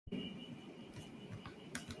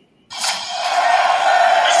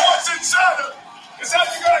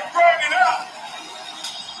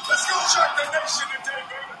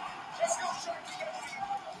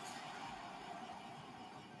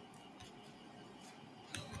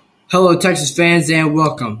Hello, Texas fans, and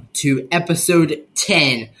welcome to episode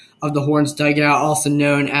 10 of the Horns Dugout, also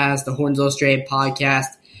known as the Horns Illustrated podcast.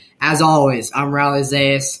 As always, I'm Riley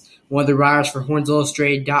Zayas, one of the writers for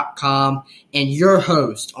HornsIllustrated.com, and your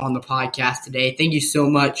host on the podcast today. Thank you so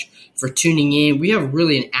much for tuning in. We have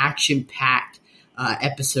really an action-packed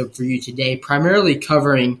episode for you today, primarily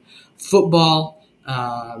covering football,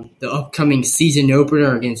 the upcoming season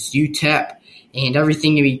opener against UTEP, and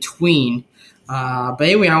everything in between. But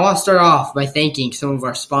anyway, I want to start off by thanking some of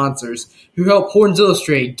our sponsors who help Horns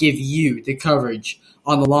Illustrated give you the coverage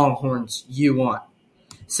on the Longhorns you want,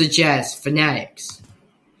 such as Fanatics,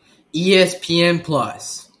 ESPN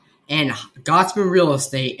Plus, and Gotsman Real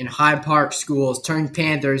Estate in Hyde Park Schools turning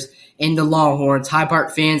Panthers into Longhorns. Hyde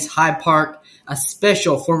Park fans, Hyde Park, a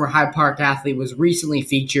special former Hyde Park athlete, was recently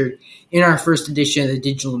featured in our first edition of the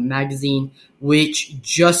digital magazine, which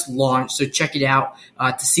just launched. So check it out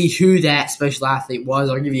to see who that special athlete was.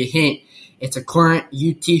 I'll give you a hint. It's a current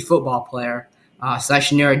UT football player. So I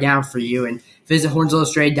should narrow it down for you. And visit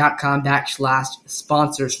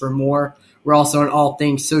HornsIllustrated.com/sponsors for more. We're also on all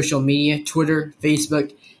things social media, Twitter,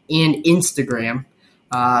 Facebook, and Instagram.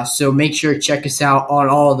 So make sure to check us out on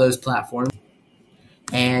all of those platforms.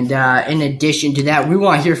 And in addition to that, we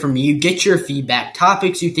want to hear from you. Get your feedback,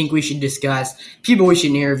 topics you think we should discuss, people we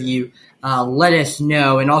should interview. Let us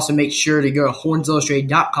know. And also make sure to go to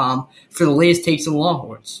HornsIllustrated.com for the latest takes on the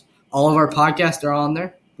Longhorns. All of our podcasts are on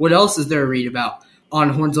there. What else is there to read about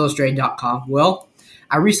on HornsIllustrated.com? Well,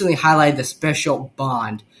 I recently highlighted the special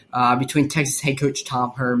bond between Texas head coach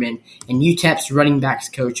Tom Herman and UTEP's running backs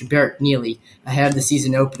coach Barrett Neely ahead of the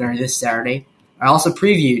season opener this Saturday. I also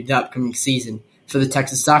previewed the upcoming season for the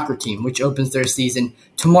Texas soccer team, which opens their season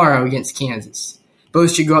tomorrow against Kansas.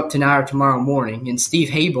 Both should go up tonight or tomorrow morning, and Steve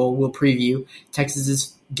Habel will preview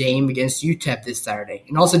Texas's game against UTEP this Saturday,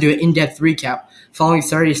 and also do an in-depth recap following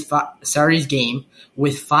Saturday's game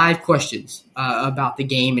with 5 questions about the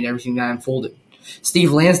game and everything that unfolded.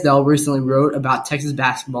 Steve Lansdale recently wrote about Texas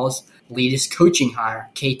basketball's latest coaching hire,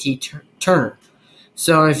 KT Turner.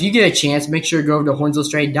 So if you get a chance, make sure to go over to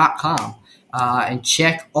HornsIllustrated.com and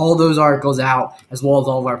check all those articles out, as well as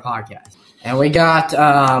all of our podcasts. And we got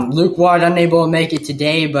Luke Ward unable to make it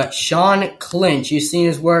today, but Sean Clinch, you've seen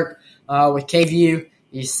his work with KVU.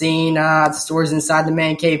 You've seen the Stories Inside the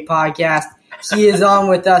Man Cave podcast. He is on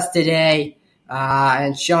with us today.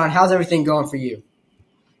 And Sean, how's everything going for you?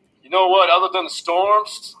 You know what? Other than the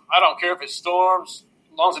storms, I don't care if it storms,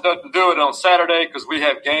 as long as it doesn't do it on Saturday, because we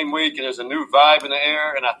have game week and there's a new vibe in the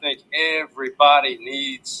air, and I think everybody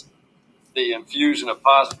needs the infusion of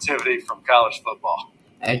positivity from college football.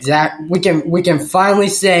 Exactly. We can finally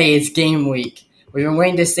say it's game week. We've been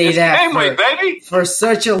waiting to say it's that game week, baby, for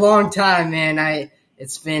such a long time, man.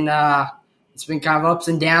 It's been kind of ups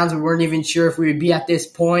and downs. We weren't even sure if we would be at this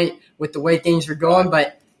point with the way things were going,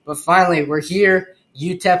 but finally we're here.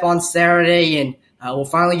 UTEP on Saturday, and we'll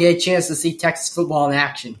finally get a chance to see Texas football in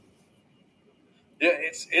action. Yeah,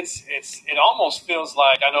 it almost feels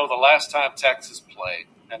like, I know the last time Texas played,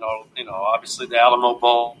 and obviously the Alamo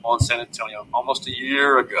Bowl in San Antonio almost a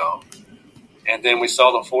year ago, and then we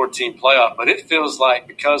saw the 14 playoff. But it feels like,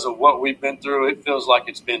 because of what we've been through, it feels like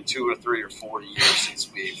it's been 2 or 3 or 4 years since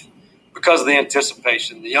because of the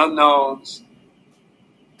anticipation, the unknowns,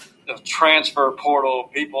 the transfer portal,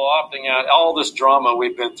 people opting out, all this drama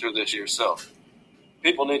we've been through this year. So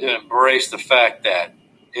people need to embrace the fact that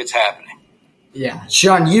it's happening. Yeah.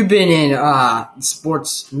 Sean, you've been in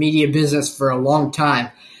sports media business for a long time.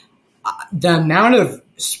 The amount of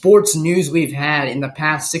sports news we've had in the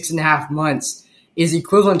past 6.5 months is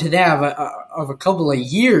equivalent to that of a couple of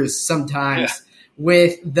years sometimes,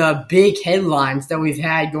 with the big headlines that we've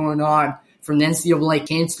had going on, from the NCAA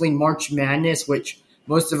canceling March Madness, which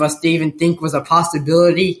most of us didn't even think was a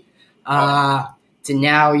possibility, to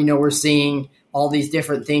now, we're seeing all these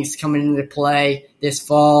different things coming into play this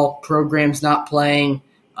fall. Programs not playing,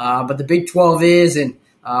 but the Big 12 is, and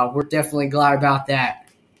we're definitely glad about that.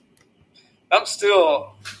 I'm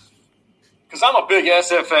still, because I'm a big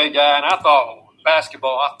SFA guy, and I thought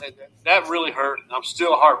basketball, that really hurt. I'm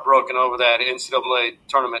still heartbroken over that NCAA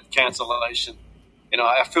tournament cancellation.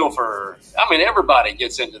 I feel everybody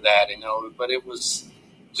gets into that, but it was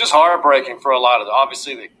just heartbreaking for a lot of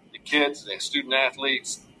obviously the kids, the student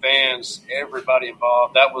athletes, fans, everybody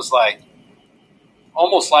involved. That was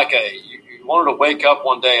almost like you wanted to wake up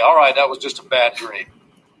one day, all right, that was just a bad dream.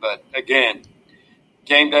 But again,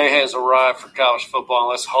 game day has arrived for college football, and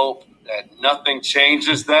let's hope that nothing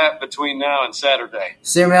changes that between now and Saturday.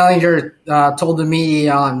 Sam Ehlinger told the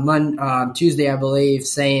media on Tuesday, I believe,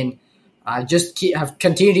 saying,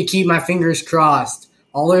 continue to keep my fingers crossed.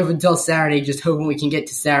 all the way up until Saturday, just hoping we can get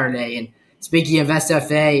to Saturday. And speaking of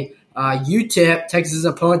SFA, UTEP, Texas'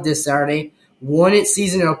 opponent this Saturday, won its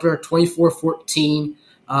season opener 24-14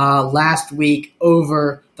 last week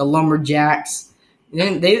over the Lumberjacks.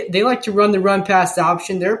 And they like to run the run-pass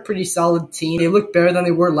option. They're a pretty solid team. They look better than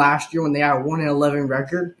they were last year when they had a 1-11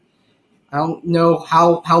 record. I don't know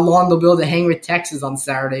how long they'll be able to hang with Texas on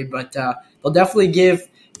Saturday, but they'll definitely give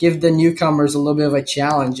the newcomers a little bit of a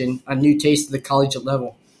challenge and a new taste of the collegiate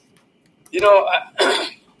level.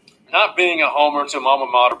 Not being a homer to my alma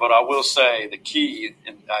mater, but I will say the key,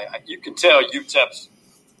 and you can tell UTEP's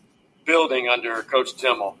building under Coach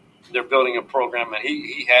Dimmel. They're building a program, and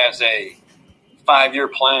he has a 5-year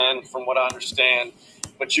plan from what I understand,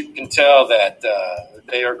 but you can tell that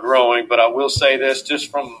they are growing. But I will say this, just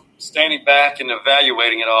from standing back and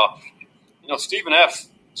evaluating it all, Stephen F.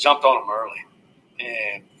 jumped on them early,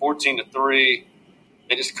 and 14-3,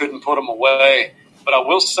 they just couldn't put them away. But I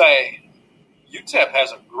will say UTEP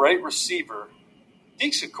has a great receiver,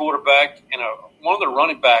 decent quarterback, and one of the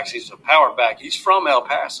running backs, he's a power back. He's from El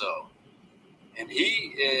Paso, and he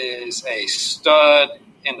is a stud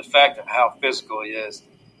in the fact of how physical he is,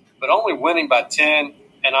 but only winning by 10.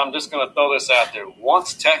 And I'm just going to throw this out there.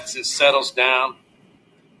 Once Texas settles down,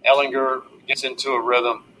 Ellinger gets into a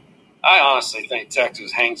rhythm, I honestly think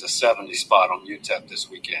Texas hangs a 70 spot on UTEP this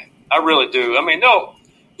weekend. I really do. I mean,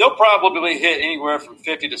 they'll probably hit anywhere from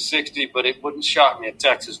 50 to 60, but it wouldn't shock me if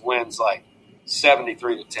Texas wins like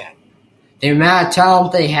 73-10. The amount of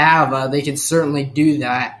talent they have, they can certainly do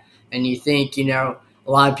that. And you think, a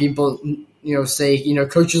lot of people say,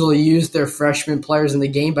 coaches will use their freshman players in the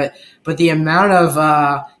game, but the amount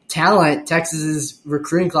of talent Texas's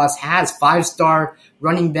recruiting class has, 5-star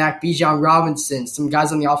running back Bijan Robinson, some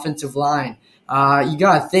guys on the offensive line. You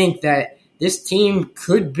got to think that this team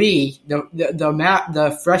could be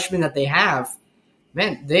the freshmen that they have.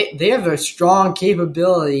 Man, they have a strong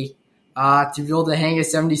capability to be able to hang a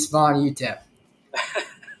 70 spot on UTEP.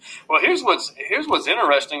 Well, here's what's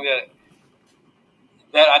interesting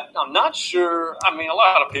that I'm not sure. I mean, a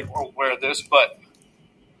lot of people are aware of this, but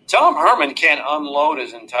Tom Herman can't unload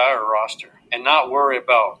his entire roster and not worry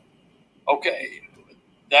about, okay,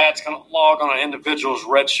 that's going to log on an individual's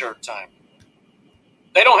redshirt time.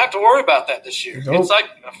 They don't have to worry about that this year. Nope. It's like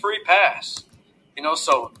a free pass,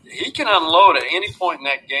 so he can unload at any point in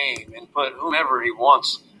that game and put whomever he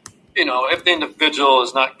wants, if the individual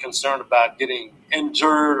is not concerned about getting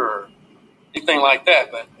injured or anything like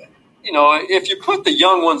that. But, if you put the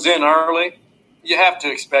young ones in early, you have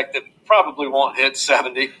to expect that probably won't hit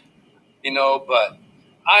 70, but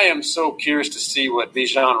I am so curious to see what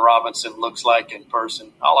Bijan Robinson looks like in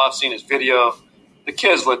person. All I've seen is video. The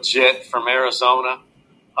kid's legit from Arizona.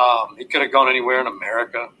 He could have gone anywhere in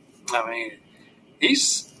America. I mean,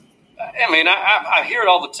 I hear it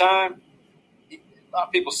all the time. A lot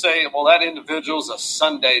of people say, well, that individual's a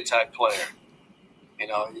Sunday type player.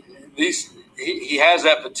 He has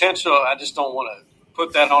that potential. I just don't want to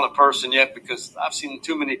put that on a person yet because I've seen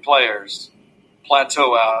too many players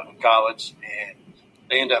plateau out in college and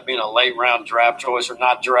they end up being a late round draft choice or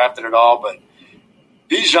not drafted at all. But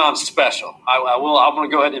Bijan's special. I'm going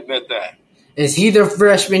to go ahead and admit that. Is he the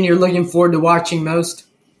freshman you're looking forward to watching most?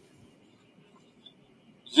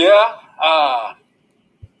 Yeah, I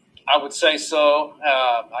would say so.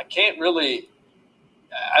 I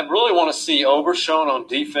really want to see Overshone on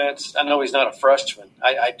defense. I know he's not a freshman.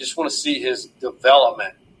 I just want to see his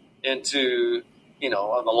development into, the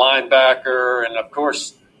linebacker. And, of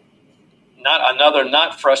course,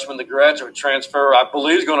 not freshman, the graduate transfer. I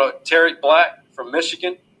believe is going to Terry Black from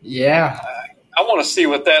Michigan. Yeah. I want to see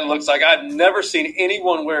what that looks like. I've never seen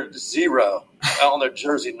anyone wear 0 on their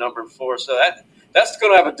jersey number before. So that's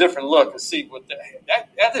going to have a different look and see what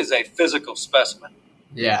that is a physical specimen.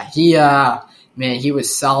 Yeah, he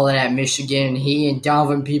was solid at Michigan. He and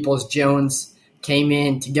Donovan Peoples-Jones came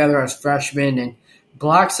in together as freshmen, and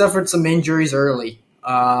Black suffered some injuries early,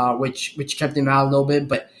 which kept him out a little bit,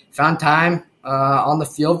 but found time on the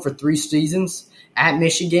field for 3 seasons at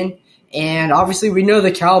Michigan. And obviously we know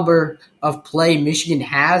the caliber of play Michigan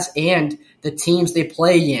has and the teams they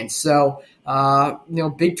play in. So,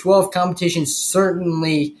 Big 12 competition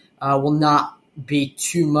certainly will not be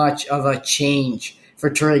too much of a change for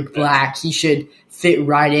Tariq Black. He should fit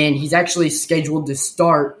right in. He's actually scheduled to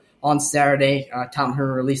start on Saturday. Tom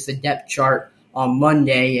Herman released the depth chart on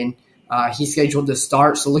Monday, and he's scheduled to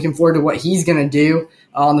start. So looking forward to what he's going to do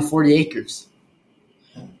on the 40 acres.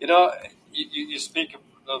 You speak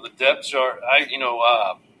of the depth chart.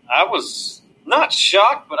 I was not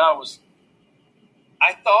shocked, but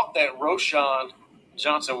I thought that Roschon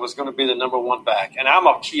Johnson was going to be the number one back. And I'm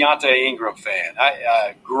a Keontae Ingram fan.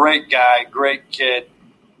 Great guy, great kid,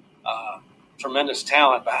 tremendous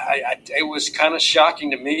talent. But it was kind of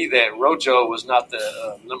shocking to me that Rojo was not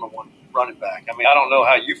the number one running back. I mean, I don't know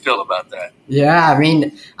how you feel about that. Yeah, I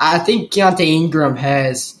mean, I think Keontae Ingram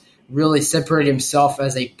has really separated himself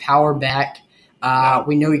as a power back.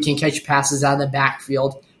 We know he can catch passes out of the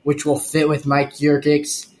backfield, which will fit with Mike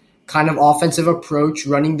Yurkich's kind of offensive approach,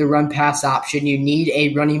 running the run-pass option. You need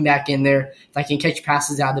a running back in there that can catch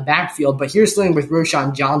passes out of the backfield. But here's something with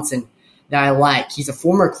Roschon Johnson that I like. He's a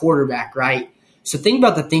former quarterback, right? So think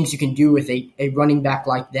about the things you can do with a running back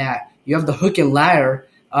like that. You have the hook and ladder,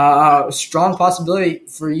 strong possibility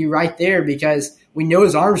for you right there because we know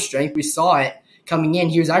his arm strength. We saw it coming in.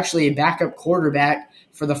 He was actually a backup quarterback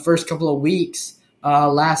for the first couple of weeks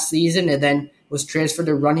last season and then was transferred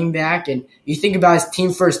to running back. And you think about his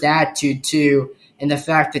team-first attitude, too, and the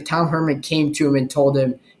fact that Tom Herman came to him and told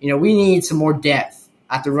him, we need some more depth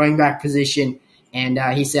at the running back position. And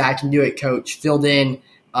he said, I can do it, coach. Filled in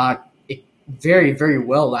very, very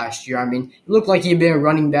well last year. I mean, it looked like he'd been a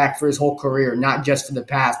running back for his whole career, not just for the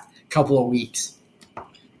past couple of weeks.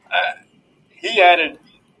 He added,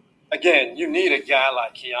 again, you need a guy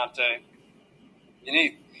like Keontae.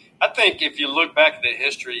 I think if you look back at the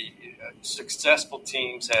history, successful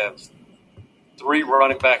teams have three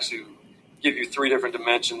running backs who give you three different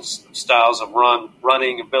dimensions, styles of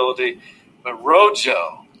running ability. But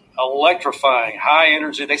Rojo, electrifying, high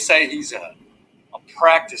energy. They say he's a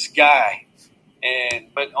practice guy,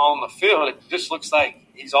 but on the field, it just looks like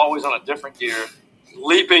he's always on a different gear,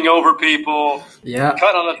 leaping over people,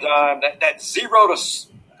 cut on a dime. That 0 to,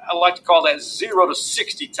 I like to call that 0 to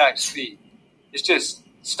 60 type speed. It's just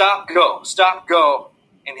stop, go,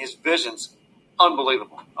 and his vision's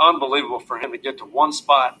unbelievable. Unbelievable for him to get to one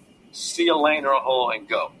spot, see a lane or a hole, and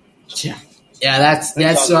go. Yeah, that's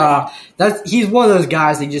he's one of those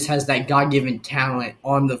guys that just has that God-given talent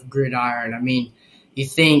on the gridiron. I mean, you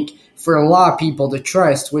think for a lot of people to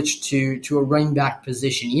try to switch to a running back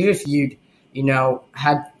position, even if you'd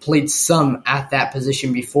had played some at that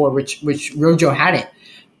position before, which Rojo hadn't,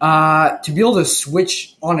 to be able to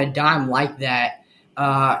switch on a dime like that.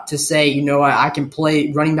 To say, I can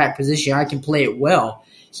play running back position, I can play it well.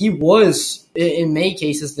 He was, in many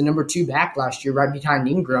cases, the number 2 back last year, right behind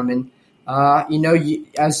Ingram. And,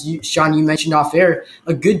 Sean, you mentioned off air,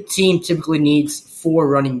 a good team typically needs 4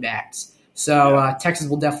 running backs. So Texas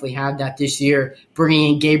will definitely have that this year,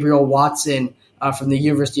 bringing in Gabriel Watson from the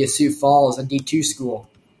University of Sioux Falls, a D2 school.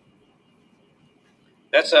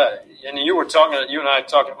 And you and I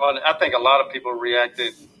talking about it. I think a lot of people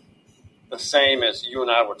reacted the same as you and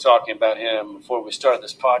I were talking about him before we started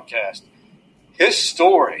this podcast. His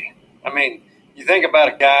story, I mean, you think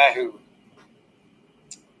about a guy who,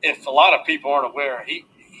 if a lot of people aren't aware,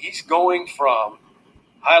 he's going from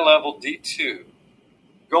high-level D2,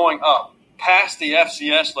 going up past the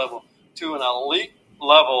FCS level to an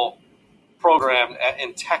elite-level program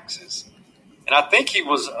in Texas. And I think he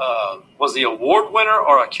was the award winner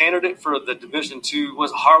or a candidate for the Division II,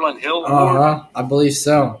 was Harlan Hill Award? I believe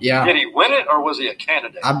so, yeah. Did he win it or was he a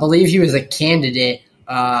candidate? I believe he was a candidate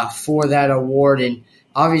for that award, and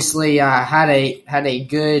obviously had a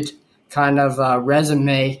good kind of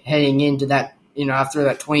resume heading into that, after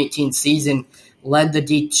that 2018 season, led the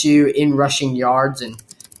D2 in rushing yards, and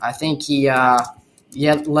I think he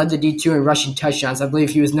led the D2 in rushing touchdowns. I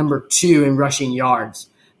believe he was number 2 in rushing yards.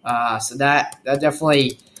 So that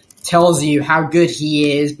definitely tells you how good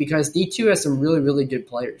he is because D2 has some really, really good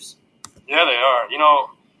players. Yeah, they are.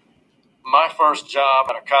 My first job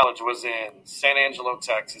at a college was in San Angelo,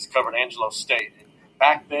 Texas, covered Angelo State.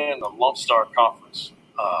 Back then, the Lone Star Conference,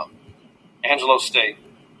 Angelo State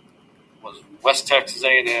was West Texas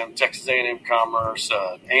A&M, Texas A&M Commerce,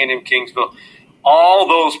 A&M Kingsville. All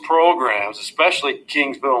those programs, especially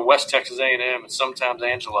Kingsville and West Texas A&M and sometimes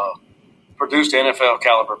Angelo, produced NFL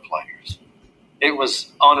caliber players. It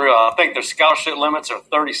was unreal. I think their scholarship limits are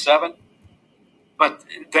 37, but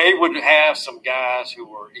they would have some guys who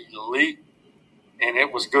were elite, and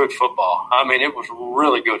it was good football. I mean, it was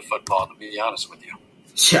really good football, to be honest with you.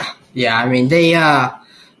 Yeah. I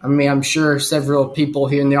mean, I'm sure several people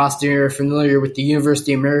here in the Austin area are familiar with the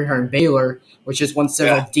University of Maryland Baylor, which has won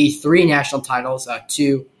several D3 national titles,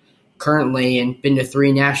 2 currently, and been to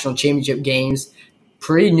 3 national championship games.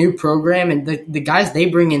 Pretty new program, and the guys they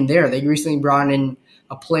bring in there, they recently brought in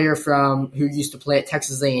a player who used to play at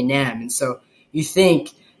Texas A&M, and so you think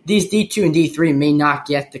these D2 and D3 may not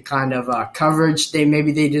get the kind of coverage they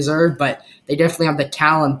deserve, but they definitely have the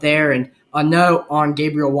talent there. And a note on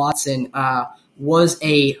Gabriel Watson, was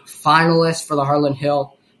a finalist for the Harlan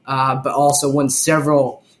Hill but also won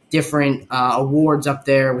several different awards up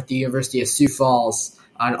there with the University of Sioux Falls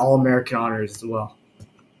on All-American honors as well.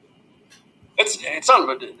 It's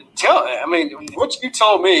I mean, what you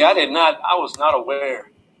told me, I was not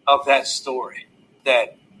aware of that story,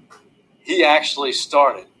 that he actually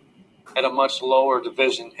started at a much lower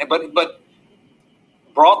division, but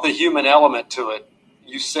brought the human element to it.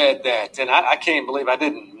 You said that, and I can't believe I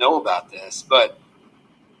didn't know about this, but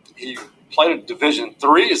he played at Division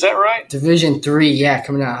III, is that right? Division III, yeah,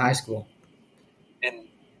 coming out of high school. And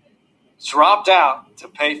dropped out to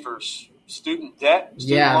pay for student debt?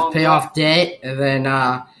 Pay off debt, and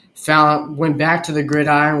then went back to the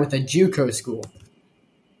gridiron with a JUCO school.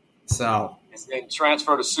 So and then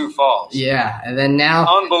transferred to Sioux Falls. Yeah, and then now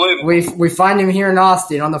unbelievable. We find him here in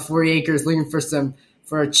Austin on the 40 acres looking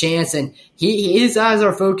for a chance, and his eyes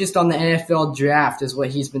are focused on the NFL draft is what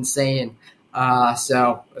he's been saying.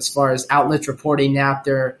 So as far as outlets reporting out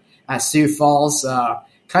there at Sioux Falls,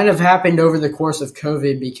 kind of happened over the course of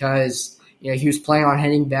COVID because he was planning on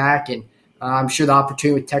heading back, and I'm sure the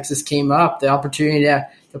opportunity with Texas came up, the opportunity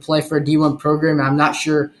to play for a D1 program. I'm not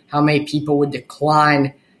sure how many people would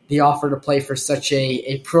decline the offer to play for such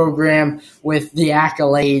a program with the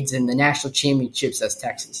accolades and the national championships as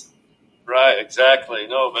Texas. Right, exactly.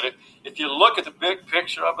 No, but if you look at the big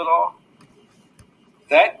picture of it all,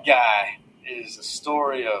 that guy is a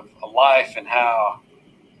story of a life and how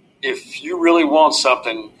if you really want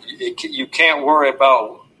something, you can't worry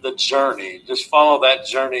about the journey. Just follow that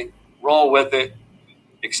journey, roll with it,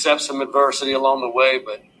 accept some adversity along the way,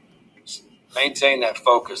 but maintain that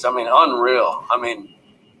focus. I mean, unreal. I mean,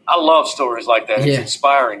 I love stories like that. It's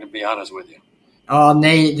inspiring, to be honest with you.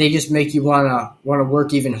 They just make you want to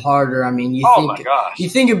work even harder. I mean, you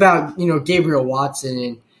think about Gabriel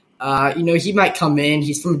Watson, and he might come in.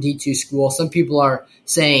 He's from a D2 school. Some people are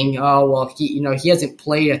saying, oh well, he hasn't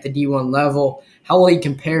played at the D1 level. How will he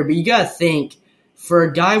compare? But you got to think, for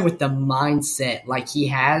a guy with the mindset like he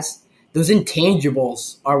has, those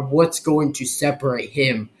intangibles are what's going to separate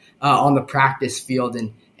him on the practice field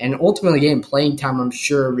and ultimately getting playing time, I'm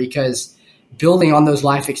sure, because building on those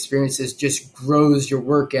life experiences just grows your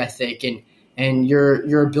work ethic and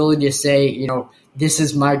your ability to say, this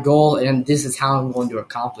is my goal and this is how I'm going to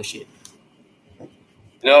accomplish it.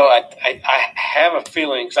 I have a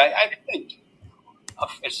feeling, because I think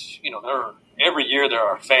it's, every year there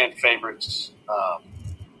are fan favorites.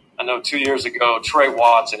 I know 2 years ago, Trey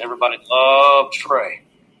Watson, everybody loved Trey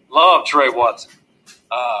Watson.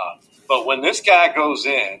 But when this guy goes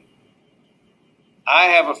in, I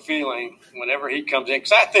have a feeling whenever he comes in,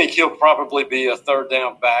 because I think he'll probably be a third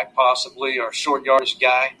down back possibly, or a short yardage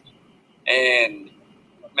guy, and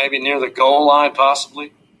maybe near the goal line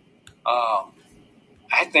possibly.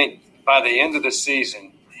 I think by the end of the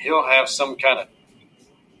season, he'll have some kind of,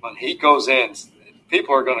 when he goes in,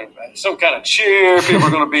 people are going to, some kind of cheer, people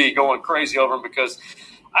are going to be going crazy over him, because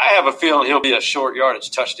I have a feeling he'll be a short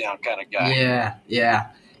yardage touchdown kind of guy. Yeah.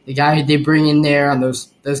 The guy they bring in there on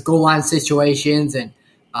those goal line situations, and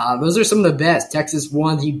those are some of the best. Texas,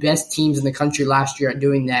 one of the best teams in the country last year at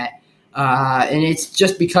doing that. And it's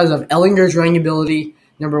just because of Ellinger's running ability,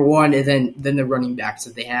 number one, and then the running backs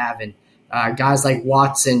that they have. And guys like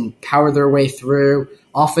Watson power their way through.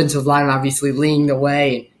 Offensive line obviously leading the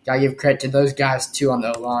way, and got to give credit to those guys, too, on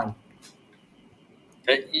the O-line.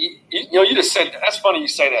 You just said, that's funny you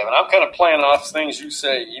say that, but I'm kind of playing off things you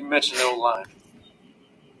say. You mentioned the O-line.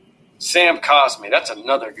 Sam Cosmi, that's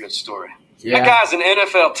another good story. Yeah. That guy's an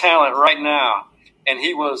NFL talent right now, and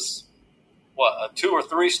he was, a 2 or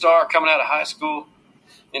 3 star coming out of high school.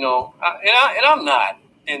 And I'm not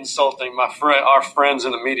insulting our friends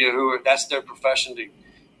in the media that's their profession to,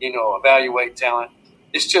 evaluate talent.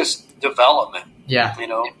 It's just development. Yeah.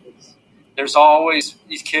 There's always,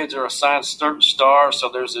 these kids are assigned certain stars, so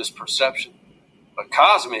there's this perception. But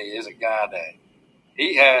Cosmi is a guy that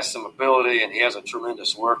he has some ability and he has a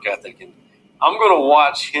tremendous work ethic. And I'm going to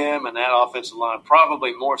watch him and that offensive line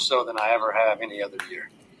probably more so than I ever have any other year.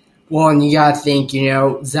 Well, and you got to think,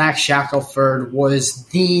 Zach Shackelford was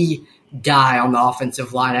the guy on the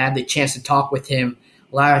offensive line. I had the chance to talk with him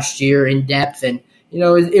last year in depth, and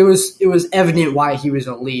it was evident why he was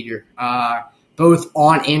a leader, both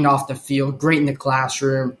on and off the field. Great in the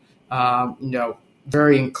classroom,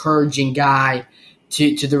 very encouraging guy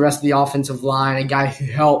to the rest of the offensive line. A guy who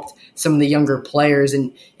helped some of the younger players,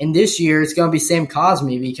 and this year it's going to be Sam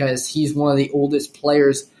Cosmi because he's one of the oldest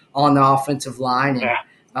players on the offensive line, and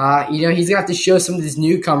he's going to have to show some of these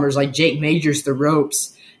newcomers like Jake Majors the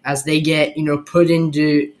ropes as they get put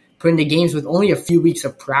into games with only a few weeks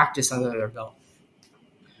of practice under their belt.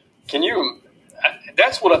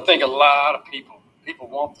 That's what I think a lot of people people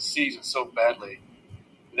want the season so badly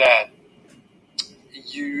that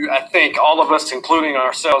I think all of us, including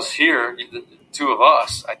ourselves here, the two of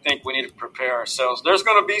us, I think we need to prepare ourselves. There's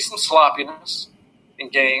going to be some sloppiness in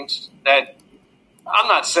games that I'm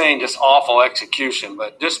not saying just awful execution,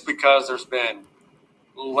 but just because there's been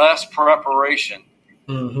less preparation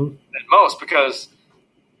than most, because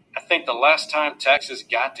I think the last time Texas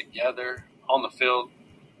got together on the field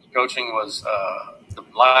coaching was the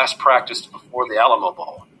last practice before the Alamo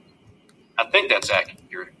Bowl. I think that's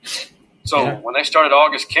accurate. So when they started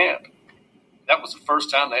August camp, that was the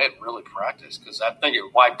first time they had really practiced, because I think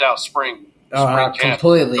it wiped out spring camp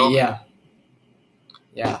completely.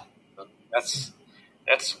 Yeah. That's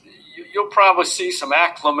you'll probably see some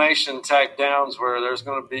acclimation type downs where there's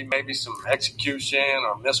going to be maybe some execution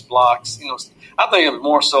or missed blocks. I think it's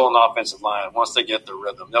more so on the offensive line. Once they get the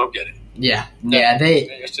rhythm, they'll get it. Yeah.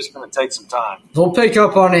 It's just going to take some time. They'll pick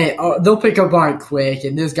up on it. They'll pick up on it quick,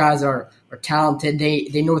 and those guys are talented.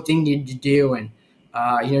 They know what they need to do,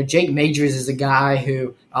 and Jake Majors is a guy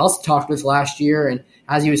who I also talked with last year, and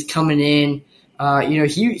as he was coming in,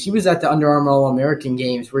 he was at the Under Armour All-American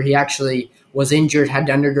Games where he actually was injured, had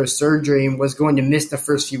to undergo surgery, and was going to miss the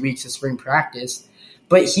first few weeks of spring practice.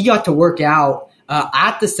 But he got to work out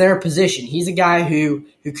at the center position. He's a guy who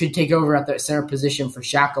could take over at the center position for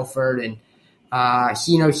Shackelford, and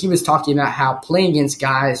he was talking about how playing against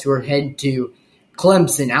guys who are headed to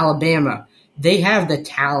Clemson, Alabama, they have the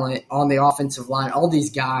talent on the offensive line, all these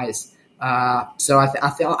guys. So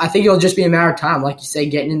I think it'll just be a matter of time, like you say,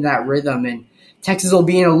 getting into that rhythm. And Texas will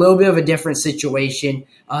be in a little bit of a different situation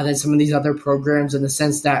than some of these other programs in the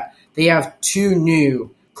sense that they have two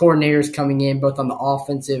new coordinators coming in, both on the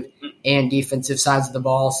offensive and defensive sides of the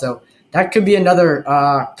ball. So that could be another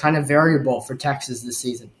kind of variable for Texas this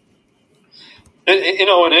season.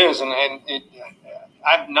 It is, and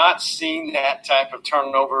I've not seen that type of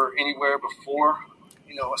turnover anywhere before,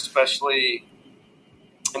 especially,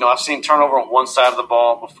 I've seen turnover on one side of the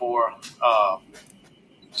ball before.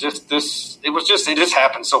 It just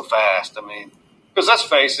happened so fast. I mean, because let's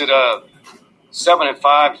face it,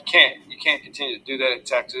 7-5, you can't continue to do that at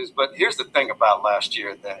Texas. But here's the thing about last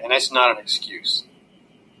year, and it's not an excuse.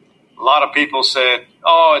 A lot of people said,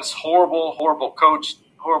 "Oh, it's horribly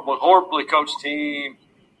coached team,"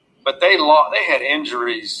 but they had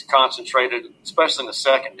injuries concentrated, especially in the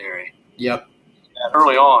secondary. Yep.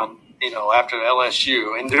 Early on, after the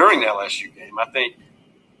LSU and during the LSU game, I think.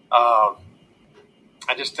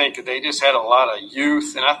 I just think that they just had a lot of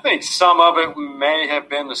youth, and I think some of it may have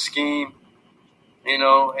been the scheme,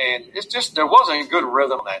 and it's just there wasn't a good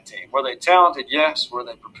rhythm on that team. Were they talented? Yes. Were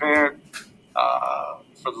they prepared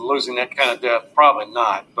for losing that kind of depth? Probably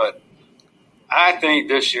not. But I think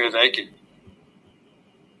this year they could.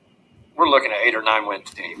 We're looking at 8 or 9 win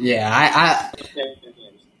team. Yeah,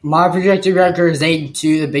 my projected record is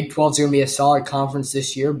 8-2. The Big 12 is going to be a solid conference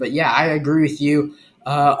this year. But yeah, I agree with you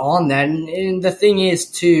on that. And the thing is,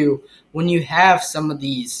 too, when you have some of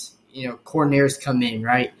these, coordinators come in,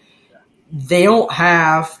 right? They don't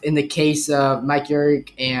have, in the case of Mike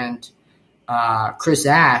Urick and Chris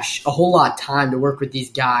Ash, a whole lot of time to work with these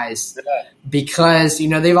guys because,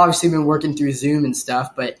 they've obviously been working through Zoom and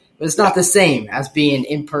stuff, but it's not the same as being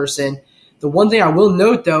in person. The one thing I will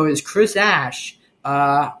note, though, is Chris Ash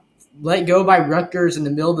let go by Rutgers in the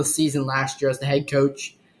middle of the season last year as the head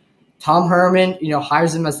coach. Tom Herman,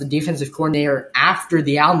 hires him as the defensive coordinator after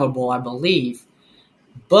the Alamo Bowl, I believe.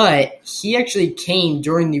 But he actually came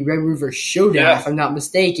during the Red River Showdown, if I'm not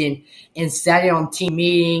mistaken, and sat in on team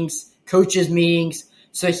meetings, coaches meetings.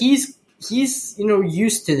 So he's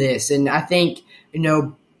used to this. And I think,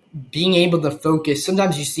 being able to focus,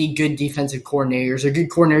 sometimes you see good defensive coordinators or good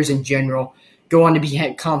coordinators in general go on to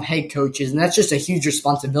become head coaches, and that's just a huge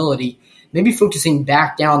responsibility. Maybe focusing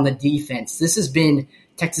back down on the defense. This has been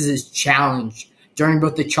Texas's challenge during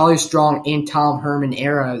both the Charlie Strong and Tom Herman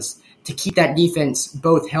eras to keep that defense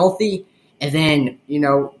both healthy and then,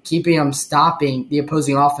 keeping them stopping the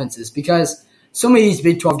opposing offenses because so many of these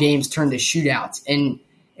Big 12 games turn to shootouts, and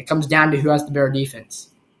it comes down to who has the better defense.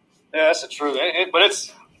 Yeah, that's the truth. But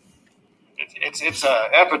it's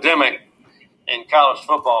an epidemic in college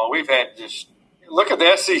football. We've had just look at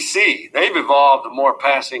the SEC. They've evolved a more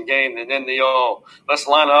passing game than in the let's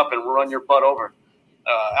line up and run your butt over,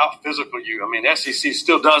 out physical you. I mean, SEC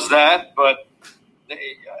still does that, but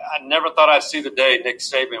I never thought I'd see the day Nick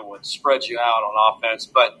Saban would spread you out on offense.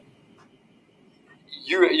 But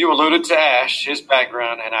you alluded to Ash, his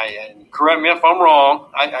background, and correct me if I'm wrong.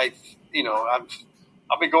 I'll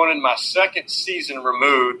be going into my second season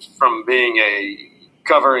removed from being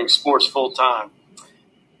covering sports full time.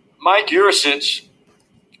 Mike Yurcich,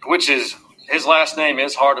 which is his last name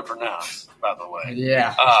is hard to pronounce, by the way.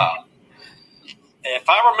 Yeah. If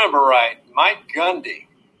I remember right, Mike Gundy,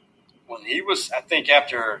 when he was, I think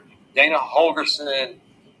after Dana Holgorsen,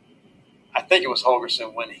 I think it was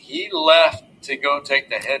Holgorsen, when he left to go take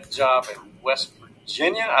the head job in West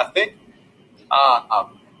Virginia, I think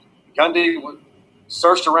Gundy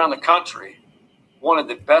searched around the country, wanted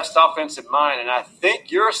the best offensive mind, and I think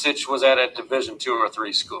Yurcich was at a Division II or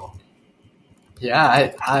III school.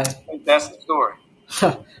 Yeah, I think that's the story.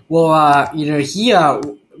 Well,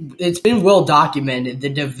 it's been well documented, the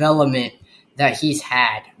development that he's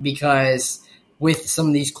had, because with some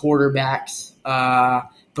of these quarterbacks,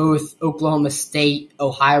 both Oklahoma State,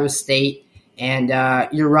 Ohio State, and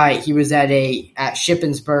you're right, he was at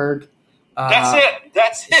Shippensburg. That's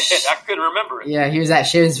it. I couldn't remember it. Yeah, he was at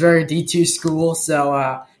Shippensburg D2 school.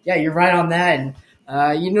 So, you're right on that. And,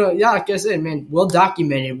 like I said, man, well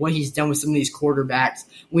documented what he's done with some of these quarterbacks.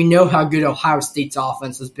 We know how good Ohio State's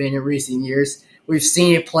offense has been in recent years. We've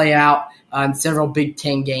seen it play out in several Big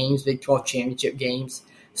Ten games, Big 12 championship games.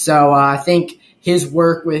 So I think his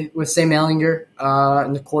work with Sam Ehlinger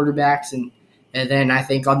and the quarterbacks, and then I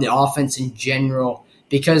think on the offense in general,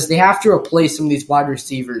 because they have to replace some of these wide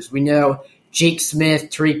receivers. We know Jake Smith,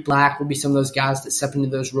 Tariq Black will be some of those guys that step into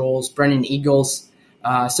those roles, Brennan Eagles.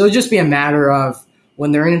 So it'll just be a matter of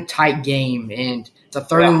when they're in a tight game and it's a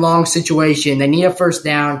third and long situation, they need a first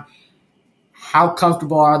down, how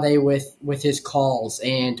comfortable are they with his calls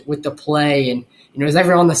and with the play, and is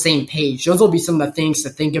everyone on the same page? Those will be some of the things to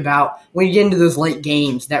think about when you get into those late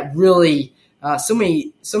games that really so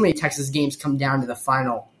many Texas games come down to the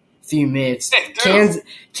final few minutes.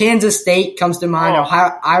 Kansas State comes to mind.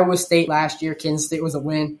 Iowa State last year. Kansas State was a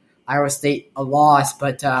win. Iowa State a loss.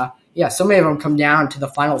 But so many of them come down to the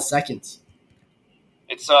final seconds.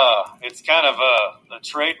 It's kind of a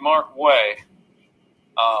trademark way.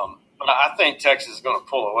 But I think Texas is going to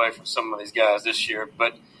pull away from some of these guys this year.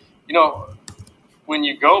 But when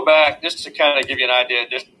you go back, just to kind of give you an idea,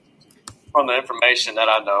 just from the information that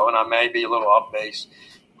I know, and I may be a little off base,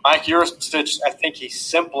 Mike Yurcich, I think he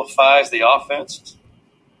simplifies the offense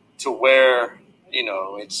to where,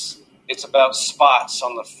 it's about spots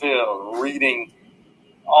on the field, reading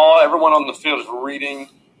everyone on the field is reading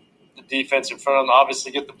the defense in front of them,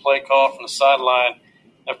 obviously get the play call from the sideline.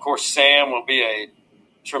 Of course, Sam will be a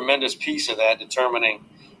tremendous piece of that, determining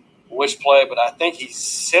which play, but I think he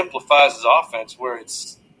simplifies his offense where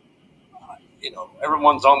it's,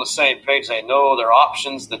 everyone's on the same page. They know their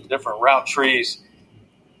options, the different route trees.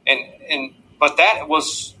 But that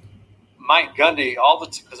was Mike Gundy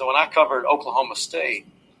because when I covered Oklahoma State,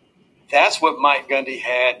 that's what Mike Gundy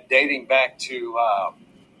had dating back to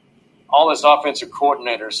all his offensive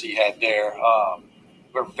coordinators he had there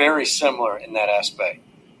were very similar in that aspect.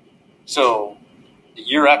 So the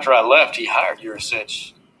year after I left, he hired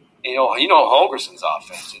Yurcich. Holgerson's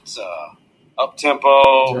offense. It's up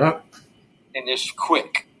tempo and just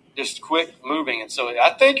quick moving. And so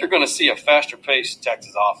I think you're going to see a faster paced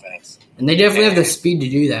Texas offense. And they definitely have the speed to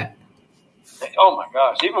do that. Oh my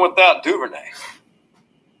gosh, even without Duvernay.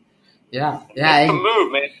 Yeah. It's the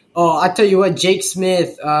move, man. Oh, I tell you what, Jake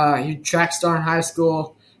Smith, he track star in high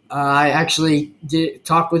school. I actually did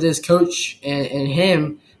talk with his coach and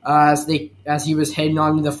him as he was heading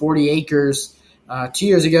on to the 40 acres 2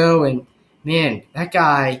 years ago, and man, that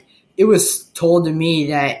guy. It was told to me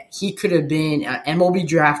that he could have been an MLB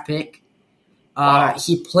draft pick. Wow.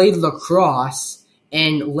 He played lacrosse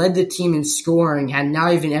and led the team in scoring. Had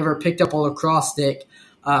not even ever picked up a lacrosse stick.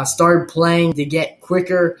 Started playing to get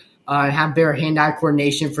quicker and have better hand-eye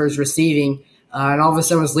coordination for his receiving. And all of a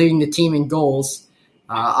sudden was leading the team in goals.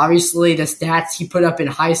 Obviously, the stats he put up in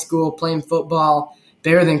high school playing football,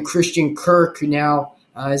 better than Christian Kirk, who now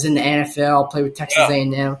is in the NFL, played with Texas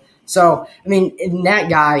A&M. So, I mean, in that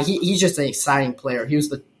guy, he's just an exciting player. He was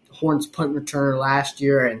the Horns punt returner last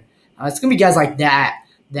year, and it's going to be guys like that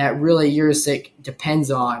really Yurcich depends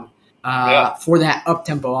on for that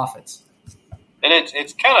up-tempo offense. And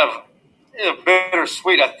it's kind of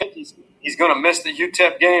bittersweet. I think he's going to miss the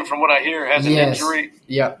UTEP game from what I hear. Has an injury.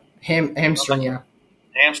 Yep, hamstring,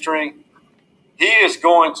 Hamstring. He is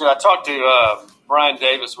going to – I talked to Brian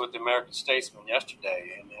Davis with the American Statesman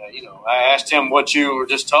yesterday, and I asked him what you were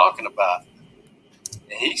just talking about.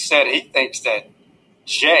 And he said he thinks that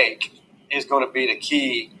Jake is going to be the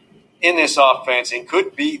key in this offense and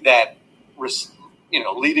could be that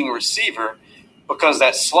leading receiver because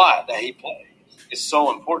that slot that he plays is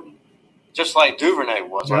so important, just like Duvernay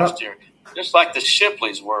was last year, just like the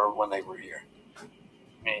Shipleys were when they were here. I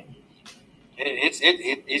mean,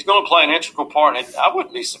 he's going to play an integral part, and I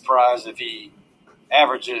wouldn't be surprised if he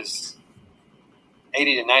averages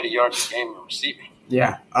 80 to 90 yards a game receiving.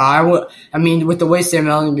 Yeah, with the way Sam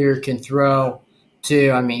Ehlinger can throw,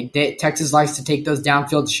 too. Texas likes to take those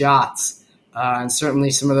downfield shots, and certainly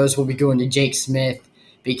some of those will be going to Jake Smith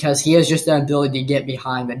because he has just the ability to get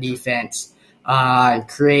behind the defense, and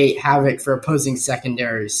create havoc for opposing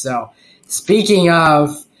secondaries. So, speaking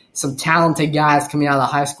of some talented guys coming out of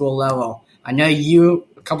the high school level, I know you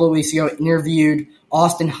a couple of weeks ago interviewed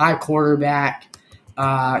Austin High quarterback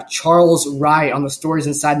Charles Wright on the Stories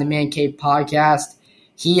Inside the Man Cave podcast.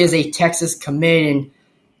 He is a Texas commit, and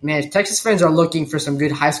man, if Texas fans are looking for some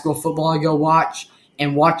good high school football to go watch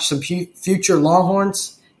and watch some future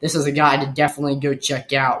Longhorns, this is a guy to definitely go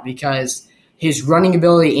check out because his running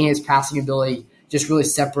ability and his passing ability just really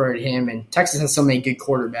separated him, and Texas has so many good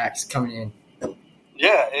quarterbacks coming in.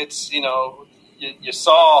 Yeah, it's, you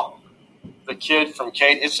saw the kid from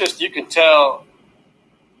Katy. It's just, you can tell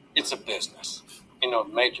it's a business,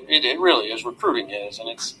 major. It really is. Recruiting is, and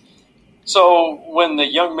it's. So when the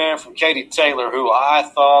young man from Katy Taylor, who I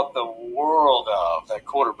thought the world of, that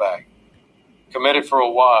quarterback, committed for a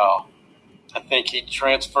while, I think he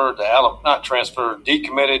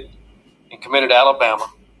decommitted and committed to Alabama.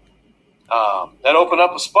 That opened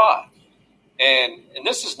up a spot. And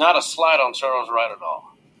this is not a slight on Charles Wright at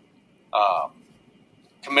all.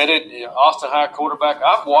 Committed, Austin High quarterback.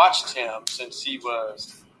 I've watched him since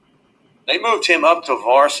they moved him up to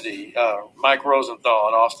varsity, Mike Rosenthal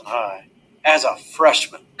at Austin High, as a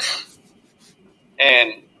freshman.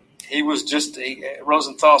 And he was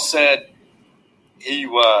Rosenthal said he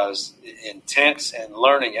was intense and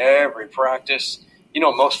learning every practice. He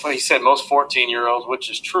said most 14-year-olds, which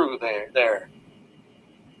is true, they're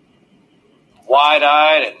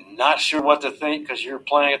wide-eyed and not sure what to think because you're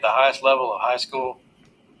playing at the highest level of high school.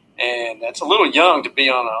 And that's a little young to be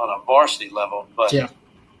on a varsity level. But yeah.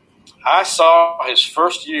 I saw his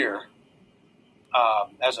first year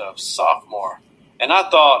as a sophomore, and I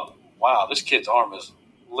thought, wow, this kid's arm is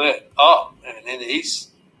lit up, and his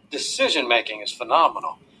decision-making is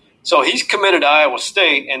phenomenal. So he's committed to Iowa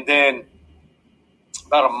State, and then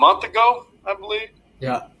about a month ago, I believe,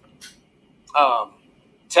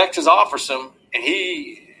 Texas offers him, and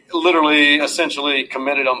he literally essentially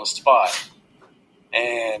committed on the spot.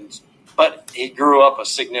 But he grew up a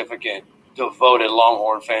significant, devoted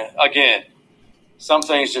Longhorn fan. Again, some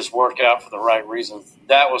things just work out for the right reasons.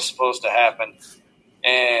 That was supposed to happen.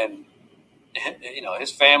 And,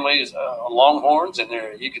 his family is Longhorns, and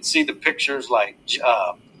you could see the pictures like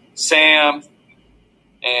Sam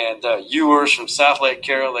and Ewers from South Lake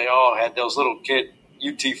Carroll. They all had those little kid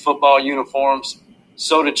UT football uniforms.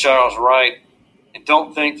 So did Charles Wright. And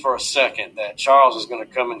don't think for a second that Charles is going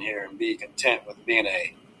to come in here and be content with being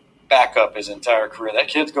a backup his entire career. That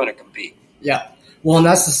kid's going to compete. Yeah. Well, and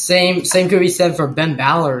that's the same could be said for Ben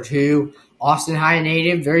Ballard, who Austin High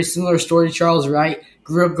native, very similar story to Charles Wright,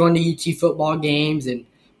 grew up going to UT football games and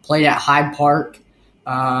played at Hyde Park.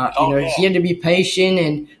 He had to be patient,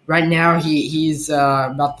 and right now he's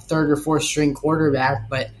about the third or fourth string quarterback.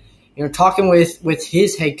 But, talking with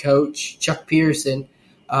his head coach, Chuck Peterson,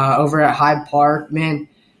 over at Hyde Park, man,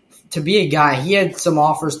 to be a guy, he had some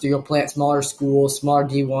offers to go play at smaller schools, smaller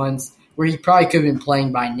D1s, where he probably could have been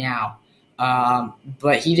playing by now.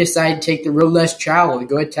 But he decided to take the road less travel to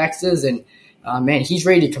go to Texas, and, man, he's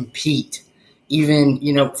ready to compete, even,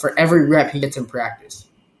 for every rep he gets in practice.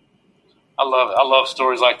 I love it. I love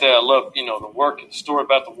stories like that. I love, the story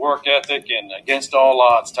about the work ethic and against all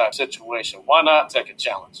odds type situation. Why not take a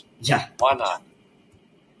challenge? Yeah. Why not?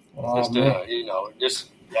 Oh,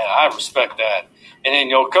 I respect that. And then,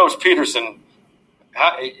 Coach Peterson,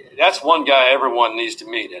 that's one guy everyone needs to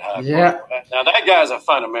meet at High Park. Yeah. Now, that guy's a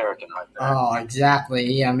fine American right there. Oh,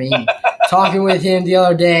 exactly. Talking with him the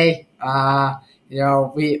other day,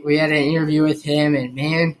 we had an interview with him, and,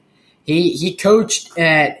 man, he coached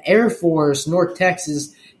at Air Force, North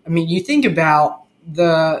Texas. You think about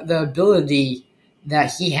the ability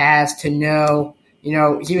that he has to know.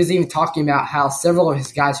 He was even talking about how several of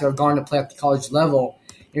his guys who have gone to play at the college level,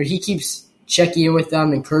 he keeps checking in with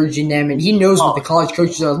them, encouraging them, and he knows what the college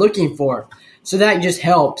coaches are looking for. So that just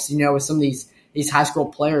helps, with some of these high school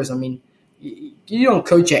players. You don't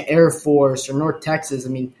coach at Air Force or North Texas.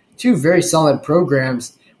 Two very solid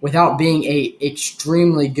programs without being a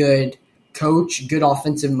extremely good coach, good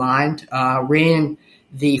offensive mind. Ran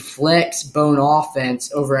the flex bone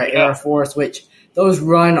offense over at Air Force, which those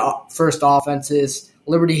run first offenses.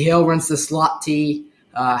 Liberty Hill runs the slot T.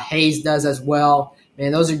 Hayes does as well.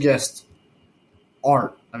 Man, those are just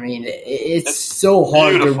art. It's so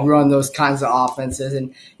hard beautiful to run those kinds of offenses.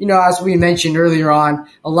 And, as we mentioned earlier on,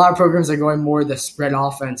 a lot of programs are going more the spread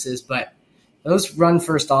offenses, but those run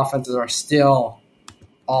first offenses are still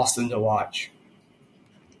awesome to watch.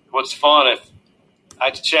 What's fun, if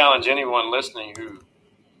I challenge anyone listening who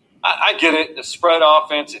I get it, the spread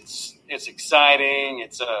offense, it's exciting,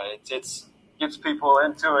 it's gets people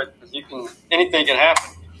into it because anything can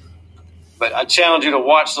happen. But I challenge you to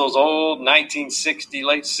watch those old 1960,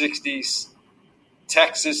 late 60s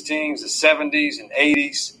Texas teams, the 70s and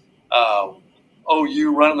 80s,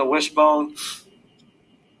 OU running the wishbone.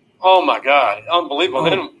 Oh, my God. Unbelievable.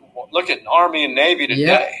 Then look at Army and Navy today.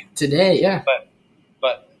 Yeah, today, yeah. But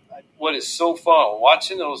what is so fun,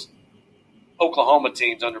 watching those Oklahoma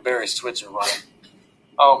teams under Barry Switzer running.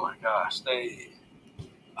 Oh, my gosh.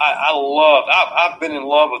 I've been in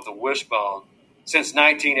love with the wishbone since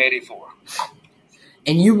 1984.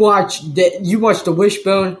 And you watch the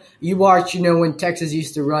wishbone. You watch, when Texas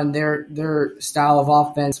used to run their style of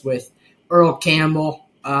offense with Earl Campbell.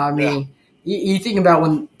 You think about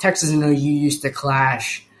when Texas and OU used to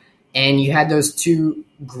clash, and you had those two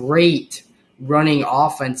great running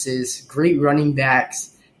offenses, great running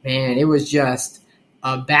backs. Man, it was just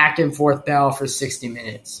a back and forth battle for 60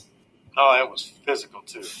 minutes. Oh, it was physical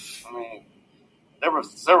too. I mean, there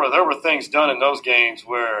were things done in those games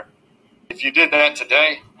where if you did that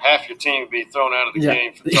today, half your team would be thrown out of the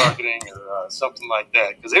game for targeting or something like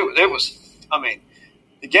that. Because it was. I mean,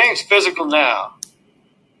 the game's physical now,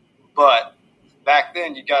 but back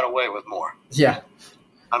then you got away with more. Yeah.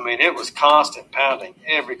 I mean, it was constant pounding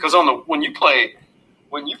because when you play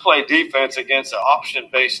defense against an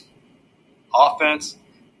option-based offense,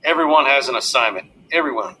 everyone has an assignment.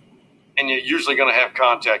 Everyone. And you're usually going to have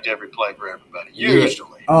contact every play for everybody.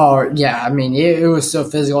 Usually. Yeah. Oh, yeah. I mean, it was so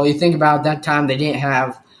physical. You think about that time, they didn't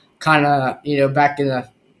have kind of, back in the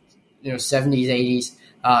 70s,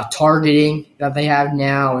 80s, targeting that they have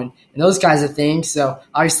now and those kinds of things. So,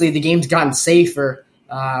 obviously, the game's gotten safer.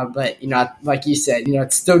 But, like you said,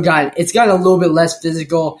 it's gotten a little bit less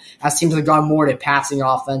physical as teams have gone more to passing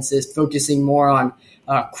offenses, focusing more on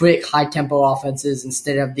quick, high-tempo offenses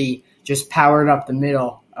instead of the just powered up the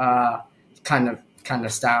middle kind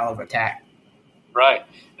of style of attack. Right.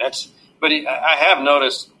 But I have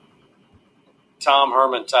noticed Tom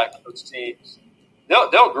Herman type coach teams.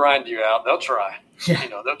 They'll grind you out. They'll try. Yeah.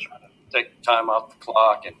 They'll try to take time off the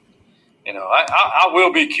clock, and I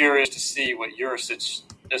will be curious to see what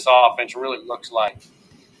this offense really looks like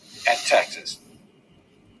at Texas.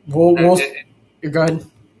 Go ahead.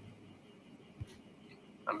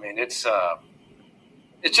 I mean, it's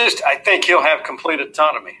just I think he'll have complete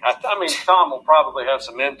autonomy. I mean, Tom will probably have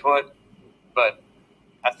some input, but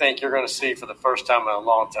I think you're going to see for the first time in a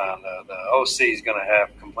long time the OC is going to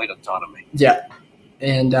have complete autonomy. Yeah,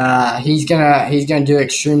 and he's gonna do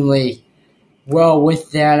extremely well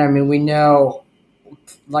with that. I mean, we know,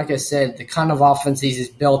 like I said, the kind of offense he's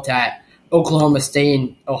built at Oklahoma State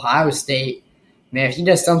and Ohio State. Man, if he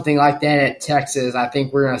does something like that at Texas, I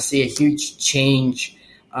think we're going to see a huge change.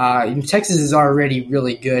 Texas is already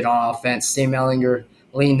really good on offense. Sam Ehlinger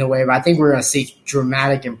leading the way, but I think we're going to see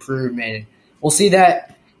dramatic improvement. We'll see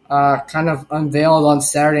that kind of unveiled on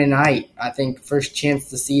Saturday night. I think first chance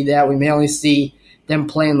to see that. We may only see them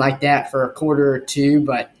playing like that for a quarter or two,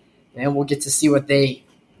 but we'll get to see what they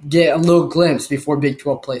get a little glimpse before Big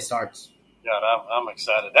 12 play starts. Yeah, I'm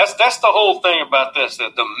excited. That's the whole thing about this,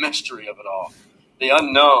 the mystery of it all, the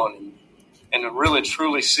unknown, and to really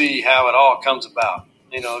truly see how it all comes about.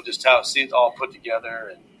 Just how it's all put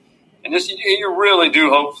together, and this you really do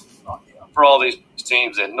hope for all these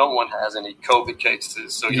teams that no one has any COVID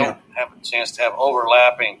cases, so you don't have a chance to have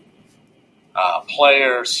overlapping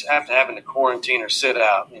players after having to quarantine or sit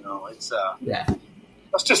out.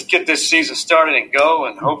 Let's just get this season started and go,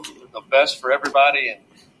 and hope for the best for everybody. And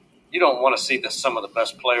you don't want to see some of the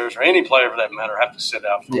best players, or any player for that matter, have to sit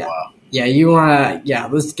out for a while. Yeah, you want to.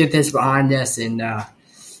 Let's get this behind us, and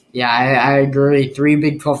I agree. 3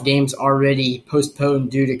 Big 12 games already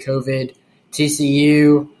postponed due to COVID.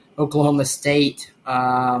 TCU, Oklahoma State,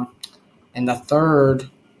 and the third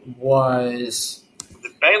was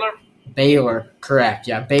Baylor. Baylor, correct?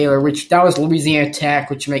 Yeah, Baylor. Which that was Louisiana Tech,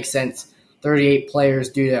 which makes sense. 38 players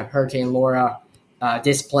due to Hurricane Laura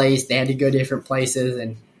displaced. They had to go different places,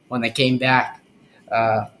 and when they came back,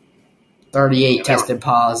 38 tested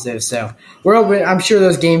positive. So we're open. I'm sure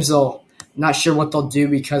those games will. Not sure what they'll do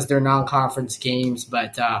because they're non-conference games,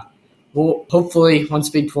 but we'll hopefully once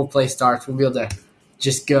Big 12 play starts, we'll be able to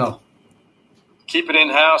just go. Keep it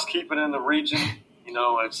in-house, keep it in the region.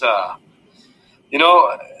 It's I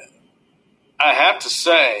have to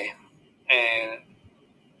say, and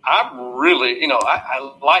I really,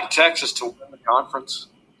 I like Texas to win the conference,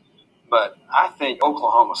 but I think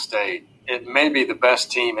Oklahoma State, it may be the best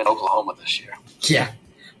team in Oklahoma this year. Yeah.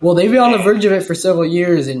 Well, they've been on the verge of it for several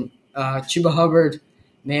years, and Chuba Hubbard,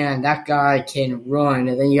 man, that guy can run.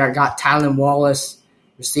 And then you got Tylan Wallace,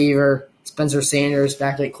 receiver, Spencer Sanders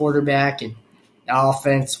back at quarterback, and the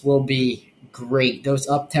offense will be great. Those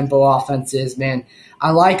up-tempo offenses, man.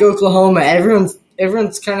 I like Oklahoma.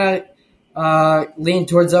 Everyone's kind of leaning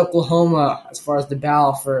towards Oklahoma as far as the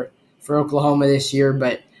battle for Oklahoma this year,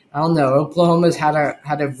 but I don't know. Oklahoma's had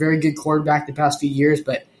a very good quarterback the past few years,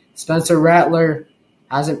 but Spencer Rattler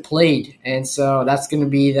hasn't played, and so that's going to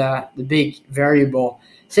be the big variable.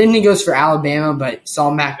 Same thing goes for Alabama, but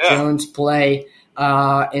saw Mac Jones play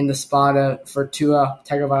in the spot for Tua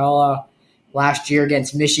Tagovailoa last year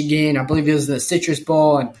against Michigan. I believe it was in the Citrus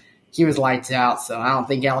Bowl, and he was lights out, so I don't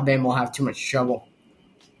think Alabama will have too much trouble.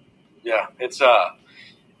 Yeah, it's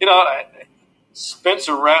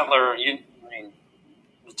Spencer Rattler,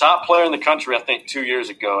 the top player in the country, I think, 2 years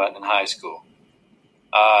ago in high school.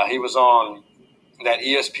 He was on that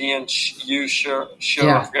ESPN show.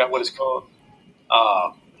 Yeah. I forgot what it's called.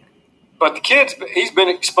 But the kid's he's been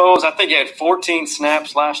exposed. I think he had 14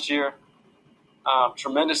 snaps last year.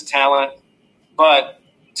 Tremendous talent. But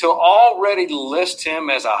to already list him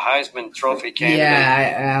as a Heisman Trophy candidate.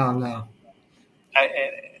 Yeah, I don't know.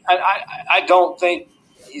 I don't think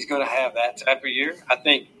he's going to have that type of year. I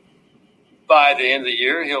think by the end of the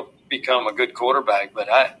year he'll become a good quarterback. But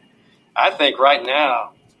I think right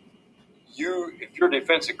now, if you're a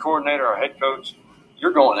defensive coordinator or head coach,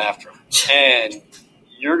 you're going after him. And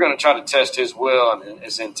you're going to try to test his will and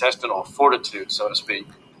his intestinal fortitude, so to speak,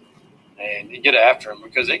 and you get after him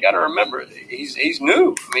because they got to remember he's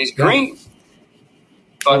new. I mean, he's green.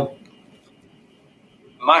 But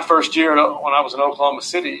my first year when I was in Oklahoma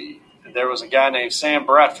City, there was a guy named Sam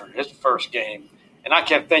Bradford, his first game, and I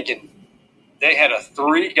kept thinking they had a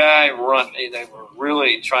 3-guy run. They were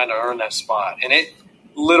really trying to earn that spot, and it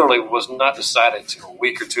literally was not decided until a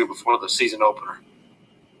week or two before the season opener.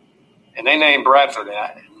 And they named Bradford,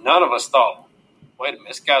 and none of us thought, wait a minute,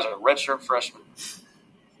 this guy's a redshirt freshman.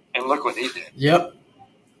 And look what he did. Yep.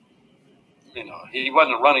 He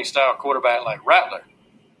wasn't a running style quarterback like Rattler,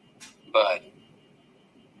 but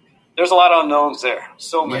there's a lot of unknowns there.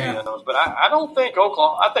 So many unknowns. But I don't think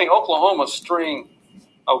Oklahoma's string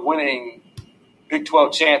of winning Big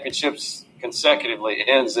 12 championships consecutively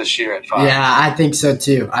ends this year at 5. Yeah, I think so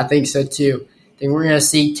too. I think we're going to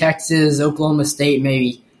see Texas, Oklahoma State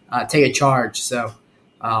maybe take a charge. So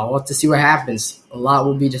we'll have to see what happens. A lot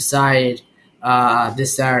will be decided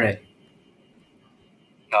this Saturday.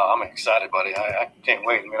 No, I'm excited, buddy. I can't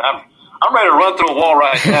wait. I mean, I'm ready to run through a wall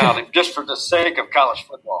right now just for the sake of college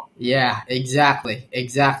football. Yeah, exactly.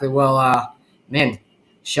 Well, man,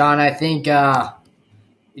 Sean, I think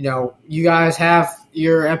you guys have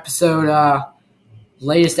your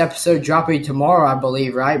latest episode dropping tomorrow, I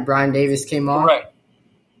believe, right? Brian Davis came on.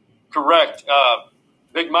 Correct.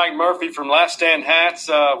 Big Mike Murphy from Last Stand Hats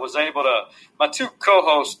was able to. My two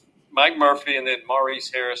co-hosts, Mike Murphy and then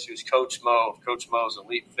Maurice Harris, who's Coach Mo's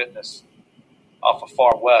Elite Fitness off of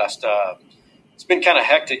Far West. It's been kind of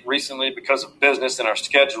hectic recently because of business and our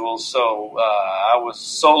schedules. So I was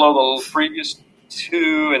solo the previous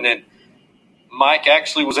 2, and then Mike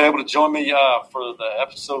actually was able to join me for the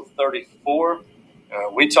episode 34.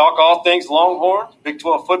 We talk all things Longhorns, Big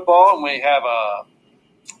 12 football, and we have a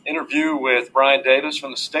interview with Brian Davis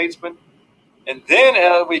from the Statesman. And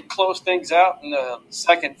then we close things out in the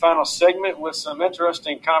second final segment with some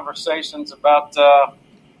interesting conversations about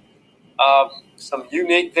some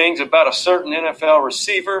unique things about a certain NFL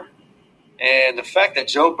receiver and the fact that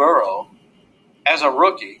Joe Burrow, as a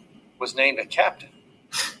rookie, was named a captain.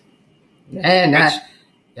 And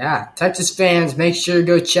Texas fans, make sure to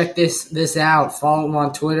go check this out. Follow them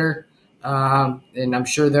on Twitter. And I'm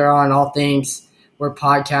sure they're on all things where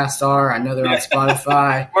podcasts are. I know they're on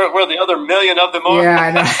Spotify. where the other million of them are. Yeah,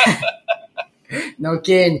 I know. No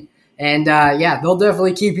kidding. And, they'll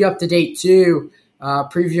definitely keep you up to date, too,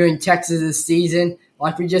 previewing Texas this season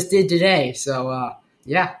like we just did today. So,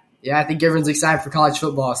 I think everyone's excited for college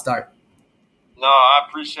football to start. No, I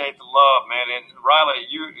appreciate the love, man. And, Riley,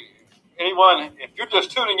 anyone, if you're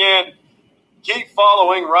just tuning in, keep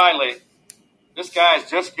following Riley. This guy's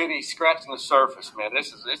just scratching the surface, man.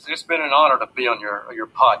 It's been an honor to be on your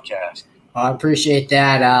podcast. I appreciate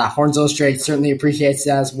that. Horns Illustrated certainly appreciates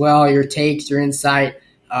that as well. Your takes, your insight,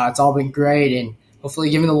 it's all been great, and hopefully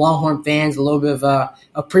giving the Longhorn fans a little bit of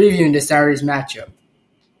a preview into Saturday's matchup.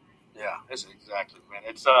 Yeah, that's exactly, man.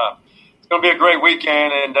 It's going to be a great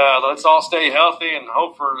weekend, and let's all stay healthy and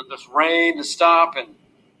hope for this rain to stop, and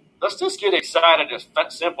let's just get excited. Just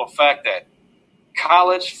that simple fact that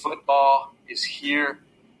college football is here.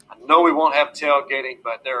 I know we won't have tailgating,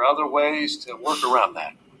 but there are other ways to work around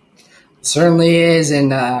that. Certainly is,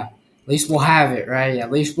 and at least we'll have it, right?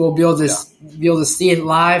 At least we'll be able to see it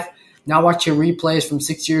live, not watching replays from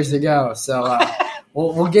 6 years ago. So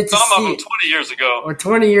we'll get to some see of them it. 20 years ago. Or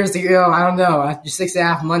 20 years ago, I don't know. After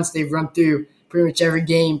 6.5 months, they've run through pretty much every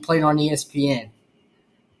game played on ESPN.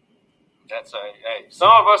 Hey, some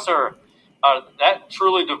of us are that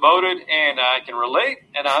truly devoted, and I can relate,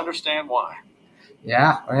 and I understand why.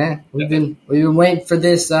 Yeah, man. We've been waiting for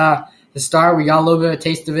this to start. We got a little bit of a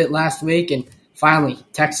taste of it last week, and finally,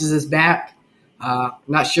 Texas is back.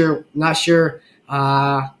 Not sure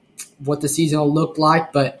what the season will look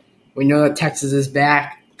like, but we know that Texas is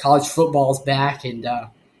back. College football is back, and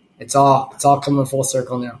it's all coming full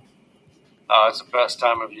circle now. It's the best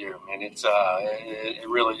time of year, man. It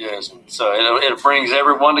really is. And so it brings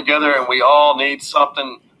everyone together, and we all need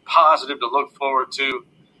something positive to look forward to.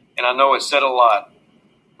 And I know it's said a lot,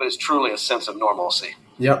 but it's truly a sense of normalcy.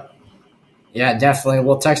 Yep. Yeah, definitely.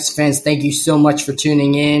 Well, Texas fans, thank you so much for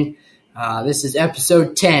tuning in. This is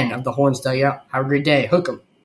episode 10 of the Horns Dugout. Have a great day. Hook 'em.